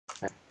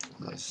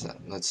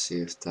Let's see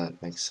if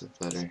that makes it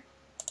better.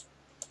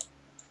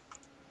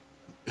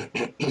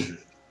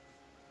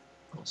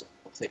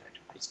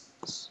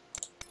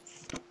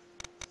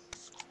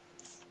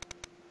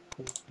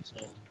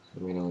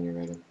 Let me know when you're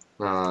ready.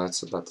 No,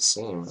 it's about the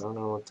same. I don't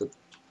know what the...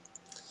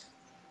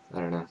 I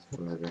don't know.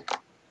 Whatever.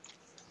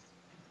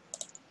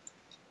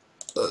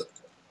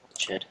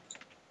 Shit.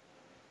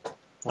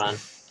 Run.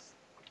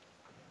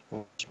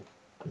 There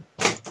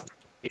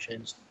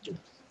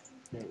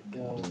we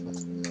go.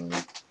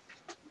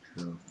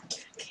 No.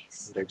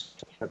 There's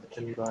the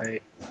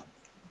invite.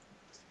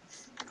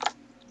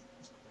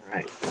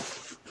 Alright.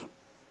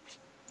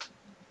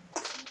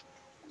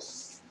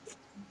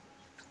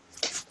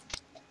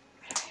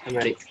 I'm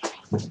ready.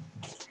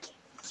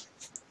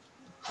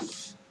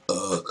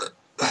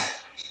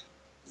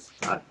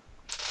 Right.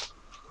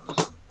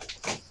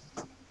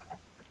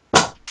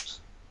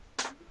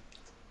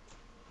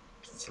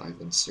 5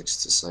 and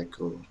 6 to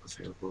cycle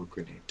available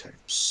grenade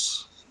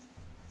types.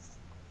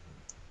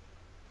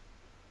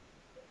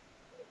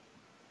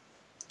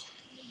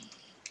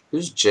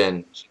 Who's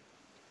Jen?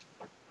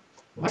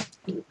 I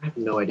have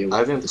no idea. I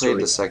haven't played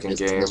the second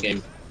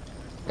game.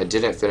 I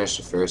didn't finish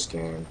the first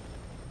game.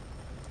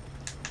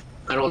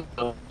 I don't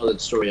know the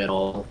story at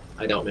all.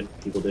 I doubt many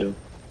people do.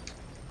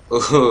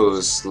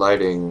 Oh,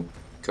 sliding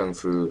kung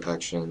fu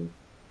action.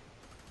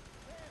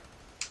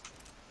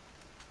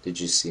 Did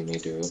you see me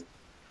do it?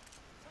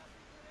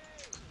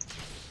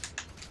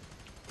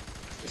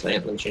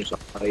 Let me change the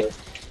audio.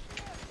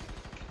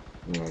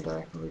 I'm gonna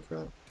die. Holy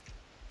crap.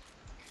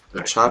 The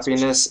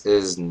choppiness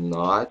is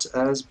not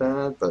as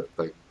bad, but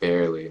like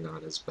barely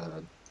not as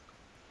bad.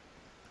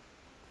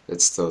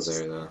 It's still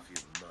there though.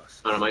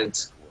 I don't know,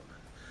 mine's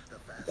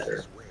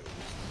better.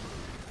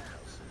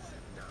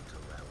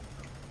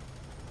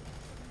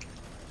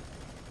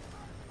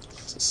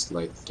 It's a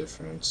slight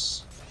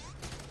difference.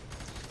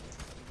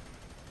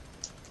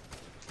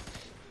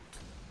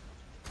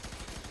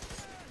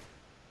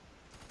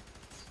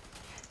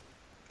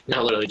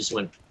 Now literally just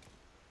went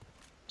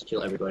to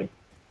kill everybody.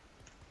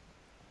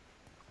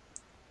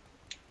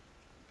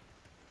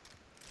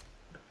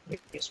 I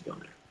guess we're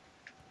going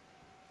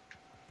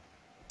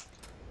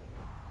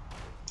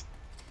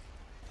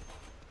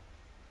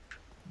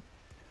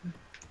there.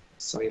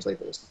 Songs like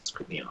this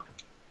creep me out.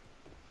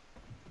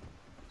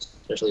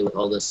 Especially with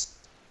all this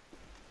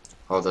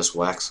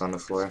wax on the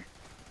floor.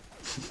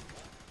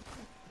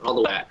 all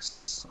the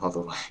wax. All the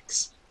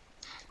wax.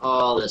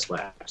 All this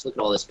wax. Look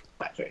at all this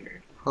wax right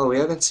here. Oh, we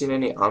haven't seen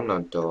any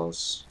Alma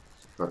dolls.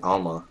 Or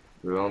Alma.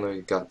 We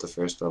only got the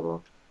first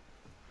level.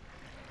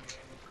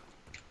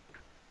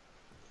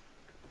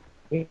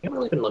 We haven't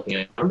really been looking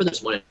at it. I remember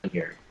there's one in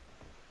here.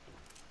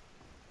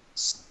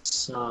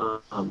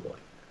 Somewhere.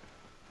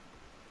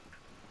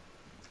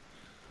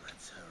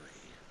 Let's hurry.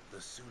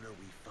 The sooner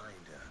we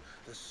find her,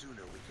 the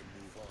sooner we can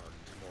move on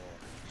to more.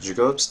 Did you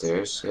go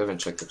upstairs? You haven't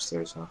checked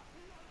upstairs, huh?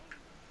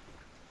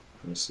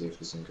 Let me see if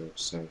he's gonna go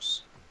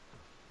upstairs.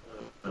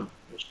 I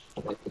just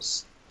don't like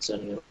this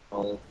setting it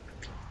all.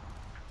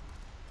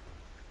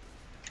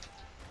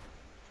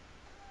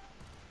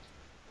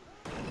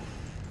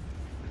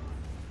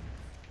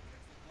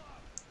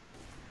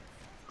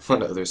 On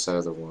the other side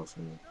of the wall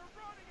from me.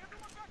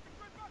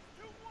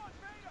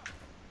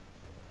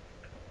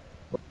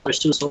 There's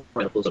two assault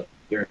rifles up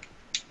here.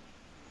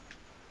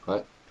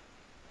 What?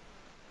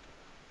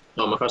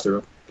 No, I'm across the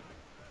room.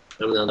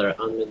 I'm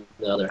in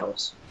the other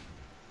house.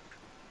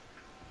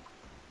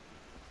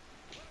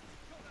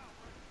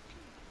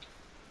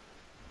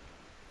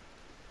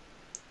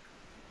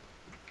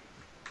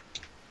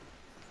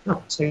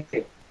 No, it's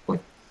okay.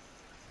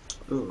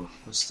 Ooh,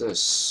 what's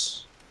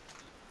this?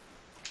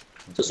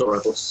 Two assault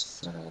rifles.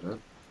 Set that up.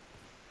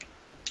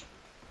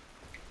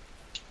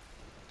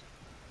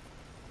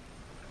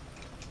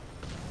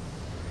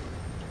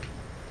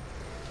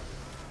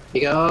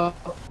 Here you go.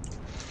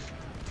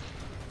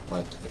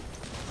 What?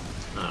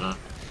 I don't know.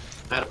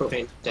 I had a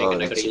propane tank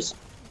and I could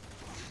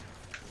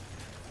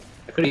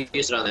have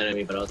used it on the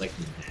enemy, but I was like,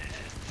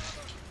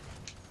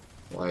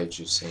 Why did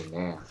you say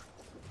nah?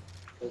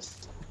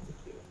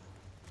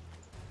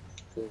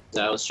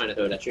 I was trying to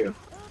throw it at you.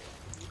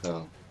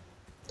 Oh.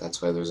 That's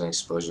why there's an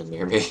explosion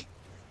near me.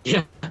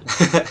 Yeah.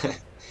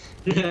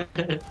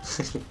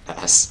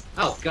 Ass.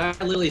 Oh, the guy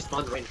literally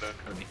spawned right in front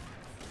of me.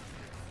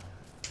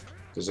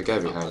 There's a guy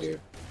behind you.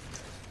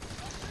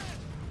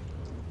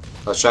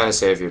 I was trying to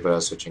save you, but I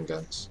was switching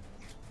guns.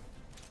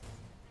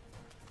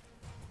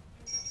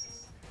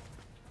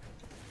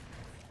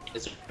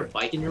 Is there a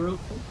bike in your room?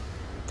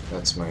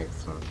 That's my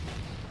phone.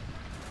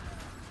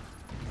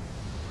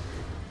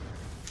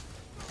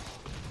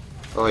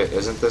 Oh wait,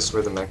 isn't this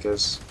where the mech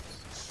is?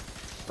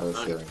 I have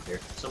a feeling. Here,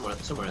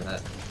 somewhere in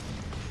that.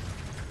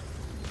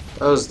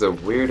 That was the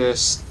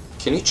weirdest.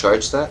 Can you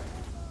charge that?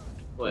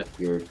 What?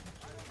 Your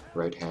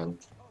right hand.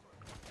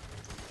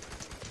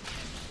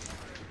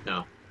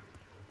 No.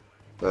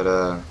 But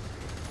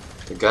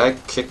the guy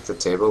kicked the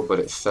table, but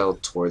it fell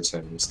towards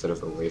him instead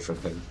of away from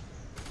him.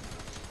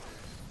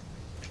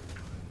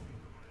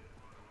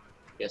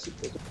 Yes.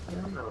 guess you could. I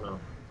don't know.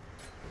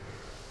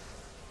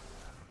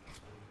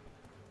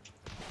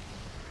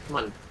 Come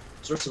on,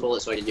 throw some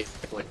bullets so I can get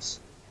points.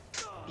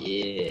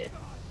 Yeah.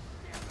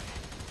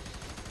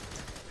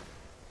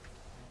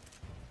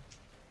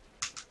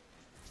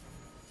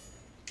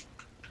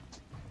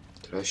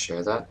 Did I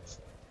share that?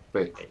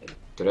 Wait, I did.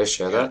 did I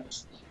share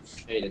that?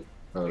 Yeah, you did.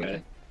 Oh, Got okay.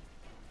 it.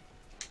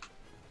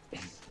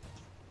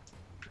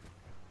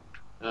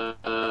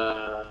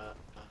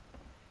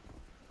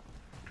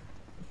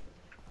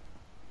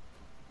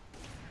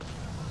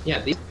 Yeah,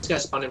 these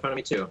guys spawned in front of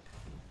me too.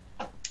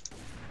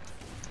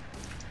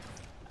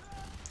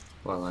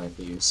 Well, I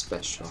view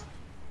special.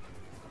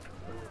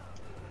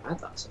 I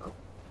thought so.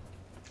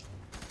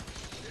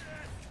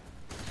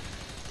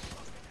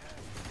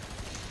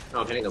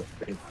 Oh, I'm hitting the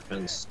freaking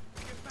fence.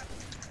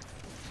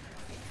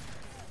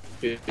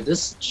 Dude,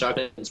 this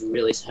shotgun is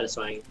really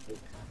satisfying.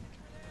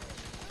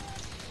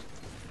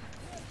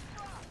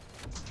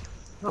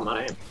 Oh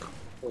my!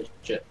 Holy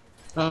shit!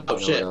 Oh, You know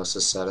shit! what else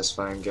is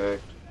satisfying,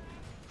 Garrett?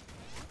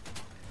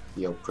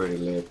 Your pretty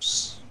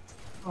lips.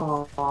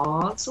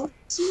 Aww, it's so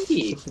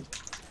sweet.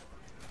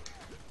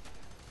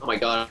 Oh my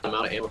god, I'm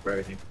out of ammo for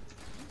everything.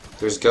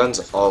 There's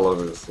guns all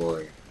over the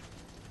floor.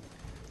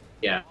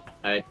 Yeah,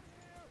 I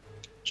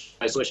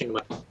switching to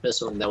my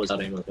pistol and that was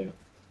out of ammo too.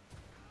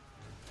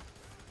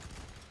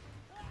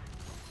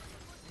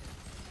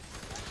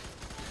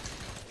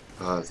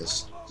 Oh,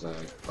 this lag.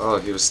 Oh,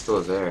 he was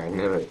still there. I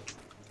knew it.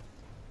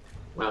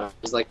 Wow,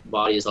 his like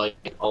body is like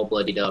all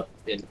bloodied up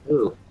and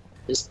ooh,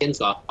 his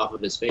skin's off of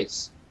his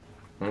face.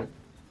 Hmm?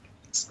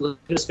 Look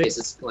at his face,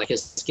 it's like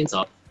his skin's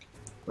off.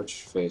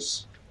 Which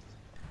face?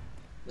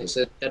 Like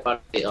the dead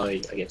body, oh, I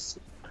guess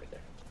right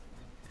there.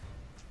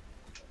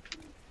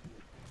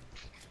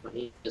 Oh,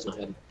 he has no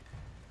head.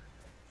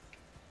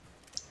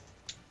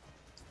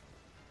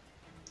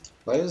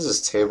 Why is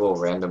this table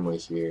randomly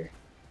here?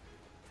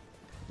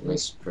 It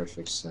makes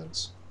perfect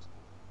sense.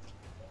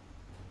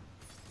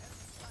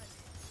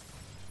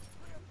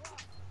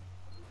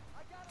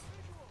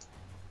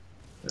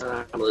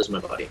 I'm losing my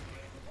body.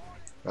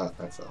 Ah,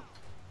 I fell.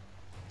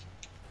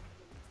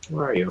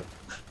 Where are you?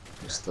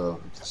 I'm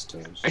still at the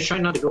stairs. I try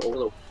not to go over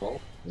the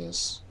wall.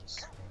 Yes.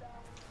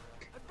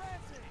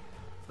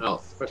 Oh,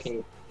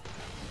 freaking.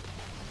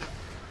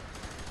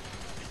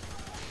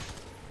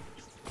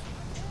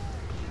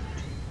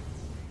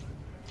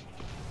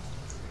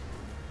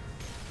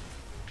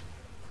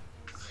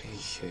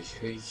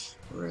 Hey.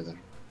 Where are they?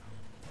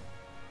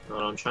 Oh,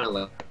 I'm trying to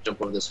like,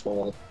 jump over this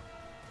wall.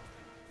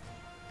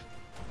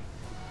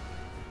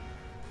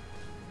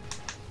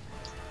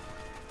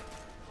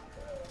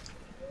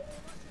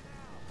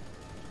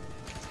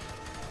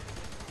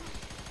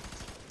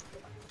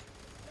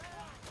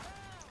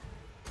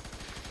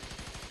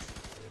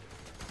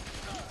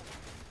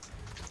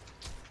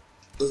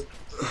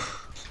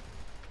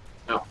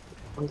 Oh,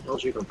 where the hell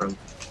did you come from?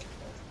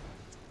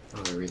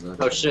 Oh, I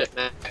reloaded. Oh shit,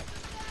 man.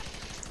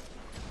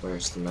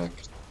 Where's the mech?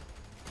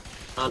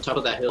 On top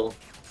of that hill.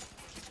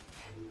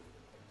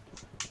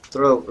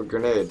 Throw a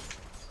grenade.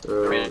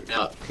 Throw I a ran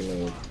out.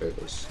 grenade. There it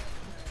is.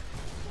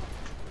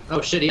 Oh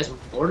shit, he has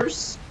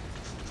mortars?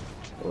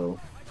 Whoa.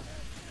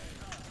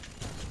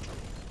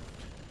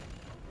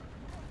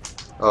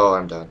 Oh,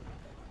 I'm done.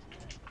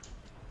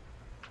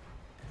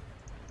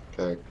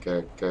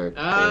 Okay.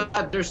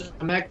 There's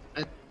a mech.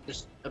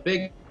 There's a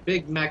big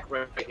mech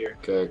right here.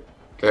 Okay.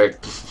 I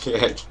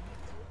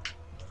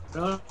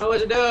don't know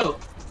what to do.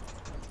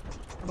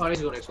 My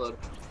body's gonna explode.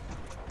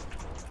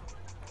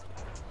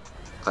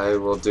 I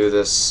will do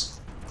this.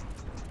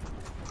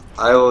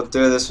 I will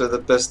do this with a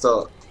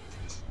pistol.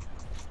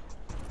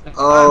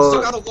 Oh.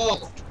 I'm stuck on the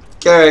wall.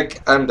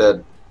 Garrick, I'm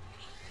dead.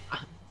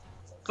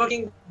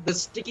 Fucking the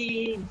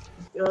sticky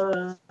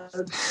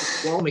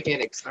wall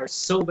mechanics are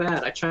so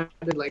bad. I tried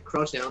to like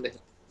crouch down to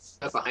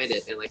get behind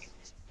it, and like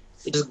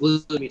it just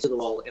glued me to the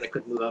wall, and I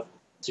couldn't move up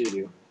to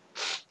you.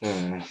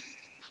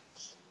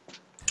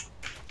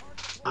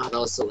 Ah, that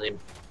was so lame.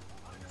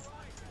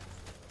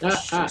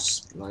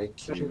 Just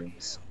like you.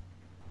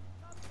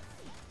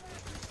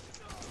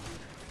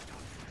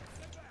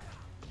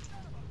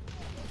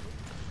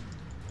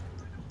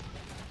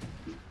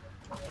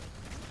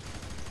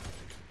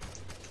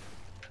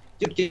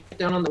 Dude, get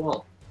down on the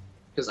wall.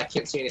 Because I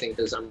can't see anything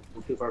because I'm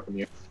too far from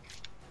you.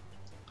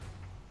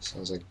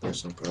 Sounds like a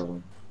personal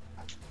problem.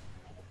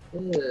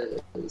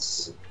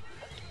 Yes.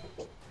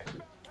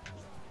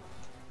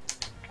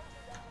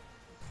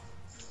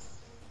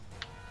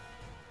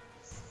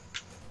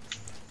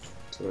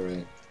 It's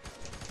alright.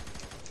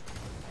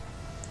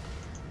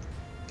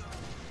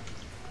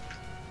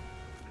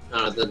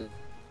 The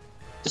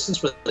distance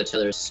for the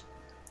tethers.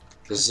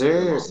 Is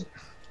there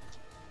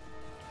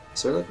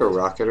like a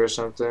rocket or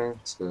something?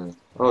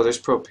 Oh, there's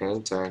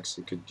propane tanks.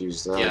 You could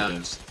use that Yeah.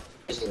 against.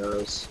 Using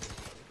those.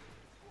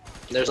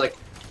 And there's like.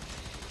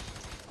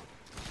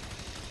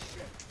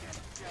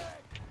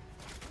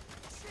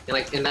 And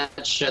like in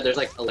that shed, there's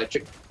like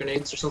electric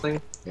grenades or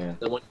something. Yeah.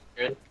 The one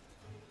you're in.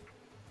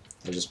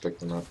 I just picked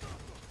them up.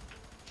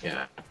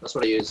 Yeah, that's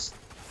what I use.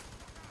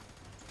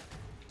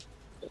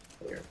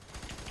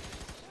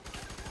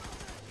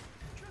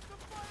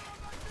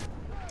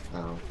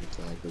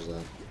 The heck was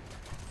that?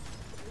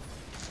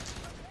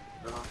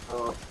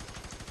 Oh.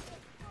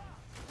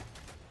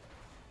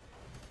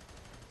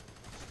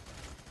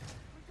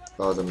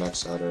 Oh, the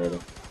mech's out already.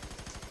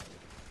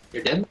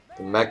 You're dead?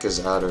 The mech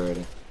is out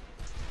already.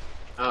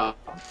 Oh.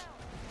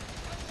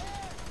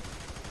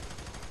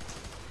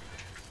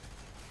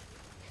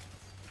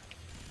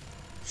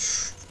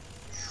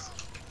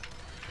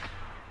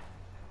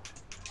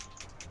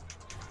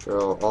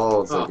 Throw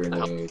all the Oh,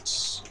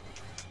 grenades.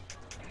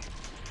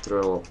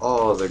 Throw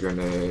all the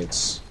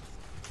grenades.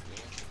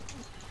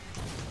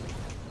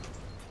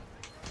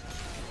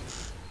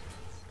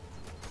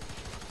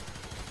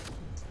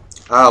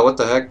 Ah, what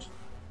the heck?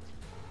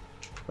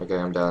 Okay,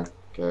 I'm down.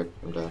 Okay,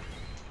 I'm down.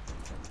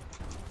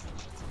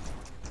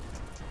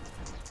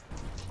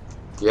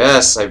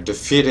 Yes, I've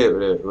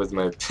defeated it with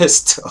my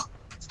pistol.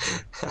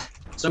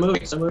 Some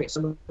moving.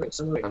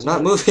 I'm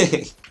not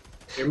moving.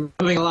 You're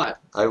moving a lot.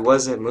 I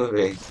wasn't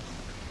moving.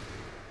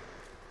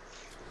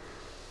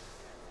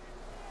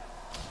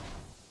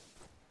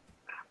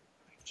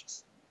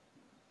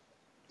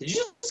 Did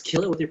you just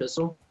kill it with your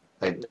pistol?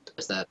 I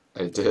missed that.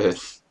 I did.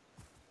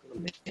 Oh,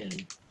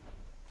 man.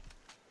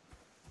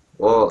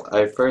 Well,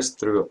 I first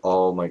threw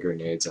all my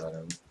grenades at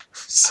him.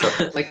 So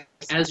Like,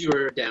 as you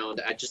were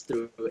downed, I just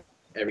threw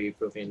every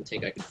propane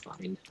tank I could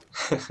find.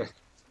 There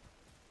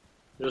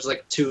was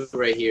like 2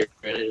 right here,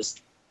 and I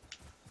just...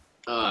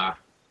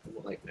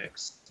 like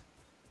next.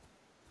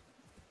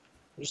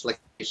 There's like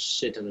a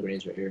shit ton of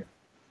grenades right here.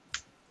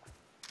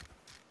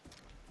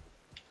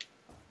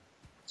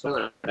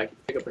 So I can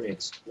pick up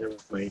grenades. Never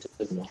mind,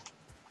 take them all.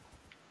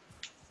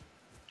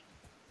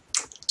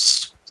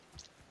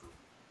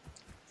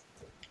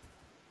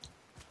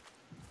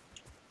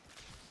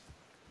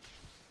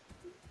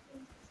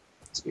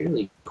 It's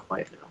eerily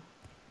quiet now.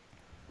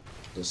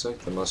 It's like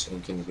the most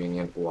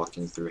inconvenient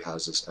walking through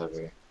houses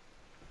ever.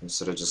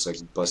 Instead of just like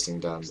busting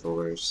down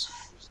doors.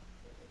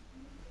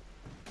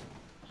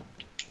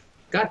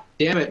 God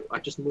damn it! I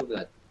just moved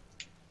that.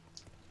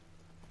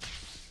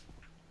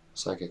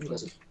 Psychic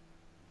click.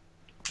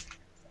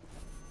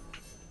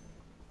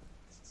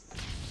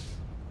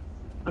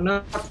 I'm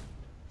not.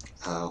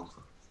 Ow.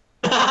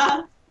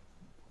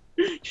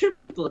 Your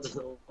blood's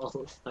on the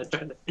wall. I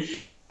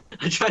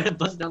tried to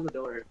bust down the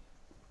door.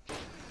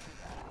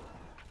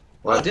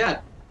 What? Oh,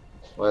 Dad.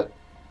 What?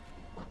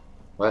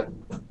 What?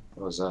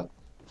 What was that?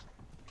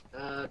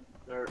 Our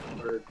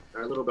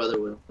little brother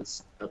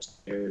was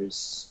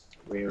upstairs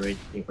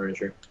rearranging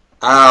furniture.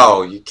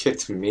 Ow! You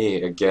kicked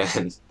me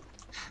again.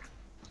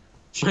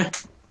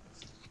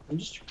 I'm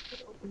just trying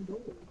to open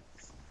doors.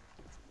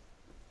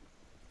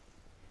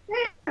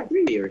 Yeah,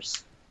 3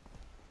 years.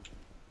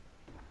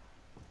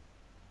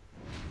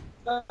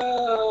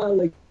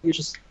 Like you're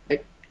just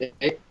hey.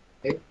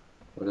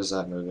 What is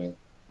that moving?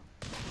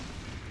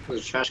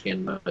 There's a trash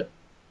can, but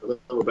our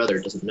little brother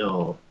doesn't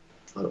know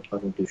how to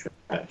fucking do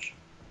trash.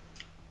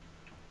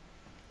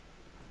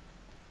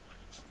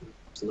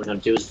 Doesn't know how to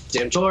do his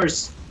damn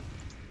chores.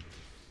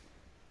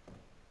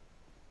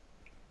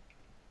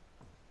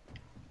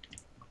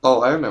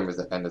 Oh, I remember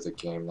the end of the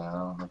game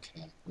now.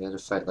 Okay. You had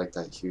to fight like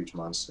that huge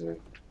monster.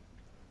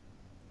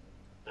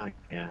 Oh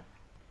yeah.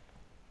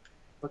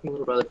 Fucking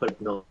little brother put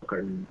a milk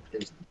carton in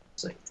the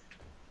sink.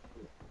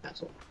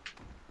 Asshole.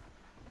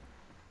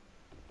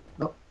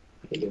 Oh,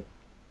 I hate you.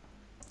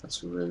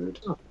 That's rude.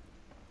 Oh.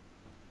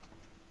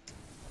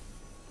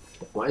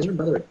 Why is your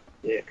brother a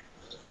dick?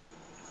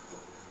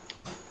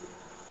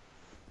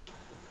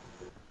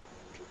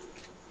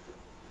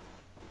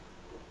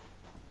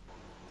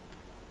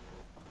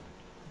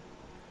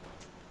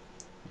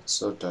 It's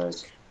so dark.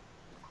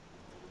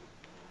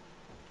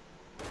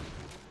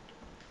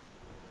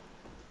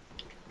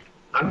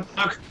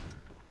 Knock.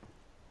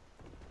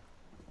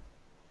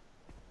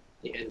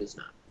 The end is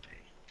not.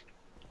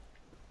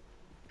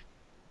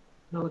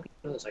 No, look at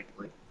those. I can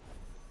like.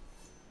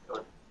 Go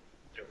on.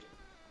 There we go.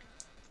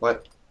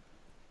 What?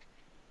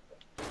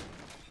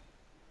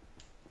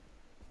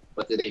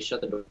 What, did they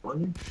shut the door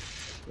on you?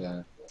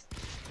 Yeah.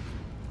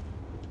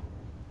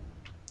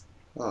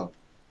 Oh.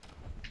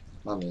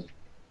 Mommy.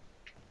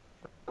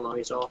 How long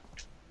is all?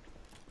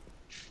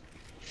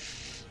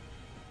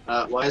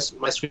 Why is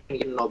my screen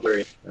getting all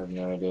blurry? I have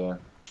no idea.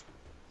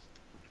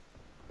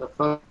 The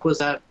fuck was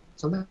that?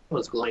 Something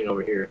was glowing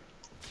over here.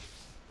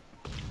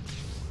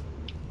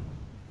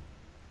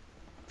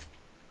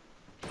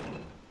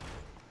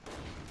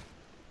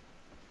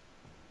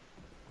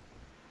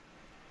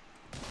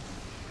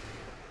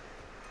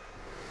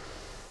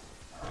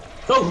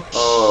 Oh!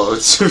 Oh,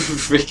 it's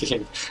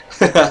freaking.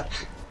 I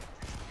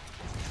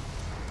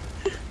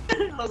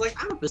was like,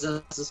 I'm gonna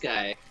possess this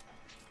guy.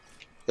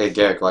 Hey,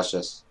 Garrick, watch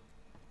this.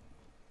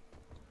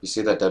 You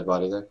see that dead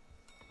body there?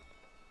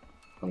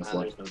 On the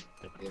floor. There's no.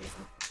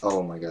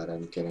 Oh my god,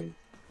 I'm getting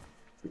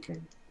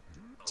freaking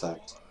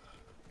attacked.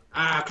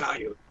 Ah, call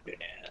you,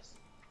 good ass.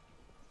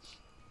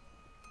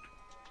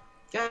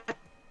 God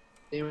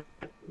damn it,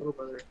 little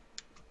brother.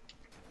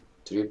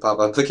 Did he pop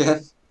up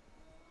again?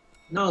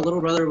 No,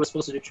 little brother was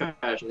supposed to do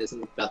trash and it's in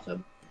the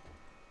bathtub.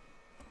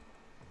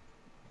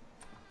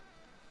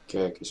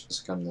 Garrick, you're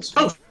supposed to come this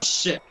way. Oh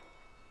shit!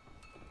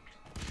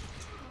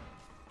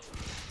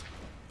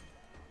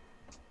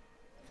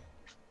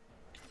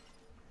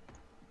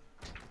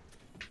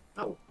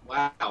 Oh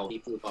wow, he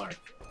flew far.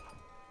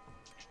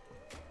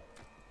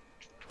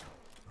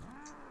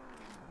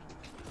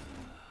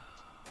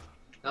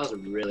 That was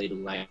really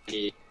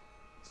lucky.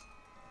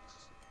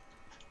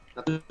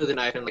 I threw the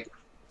knife and like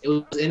it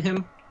was in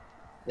him.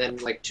 Then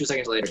like 2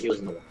 seconds later, he was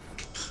in the wall.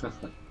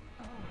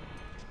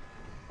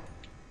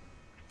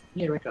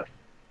 Yeah, rank up.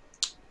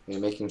 You're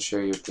making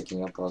sure you're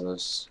picking up all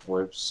those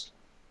orbs.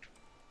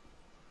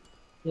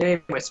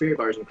 Yay, my spirit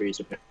bars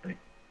increased apparently.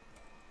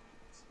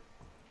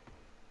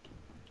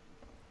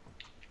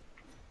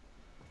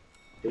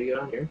 Do we go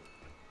down here?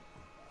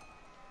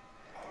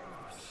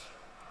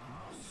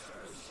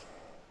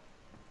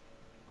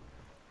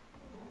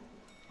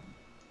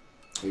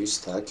 Are you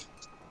stuck?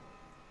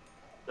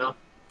 No,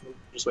 I'm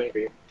just waiting for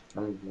you.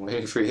 I'm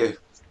waiting for you.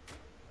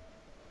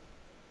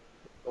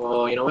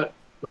 Oh, you know what?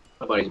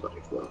 My body's about to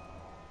explode.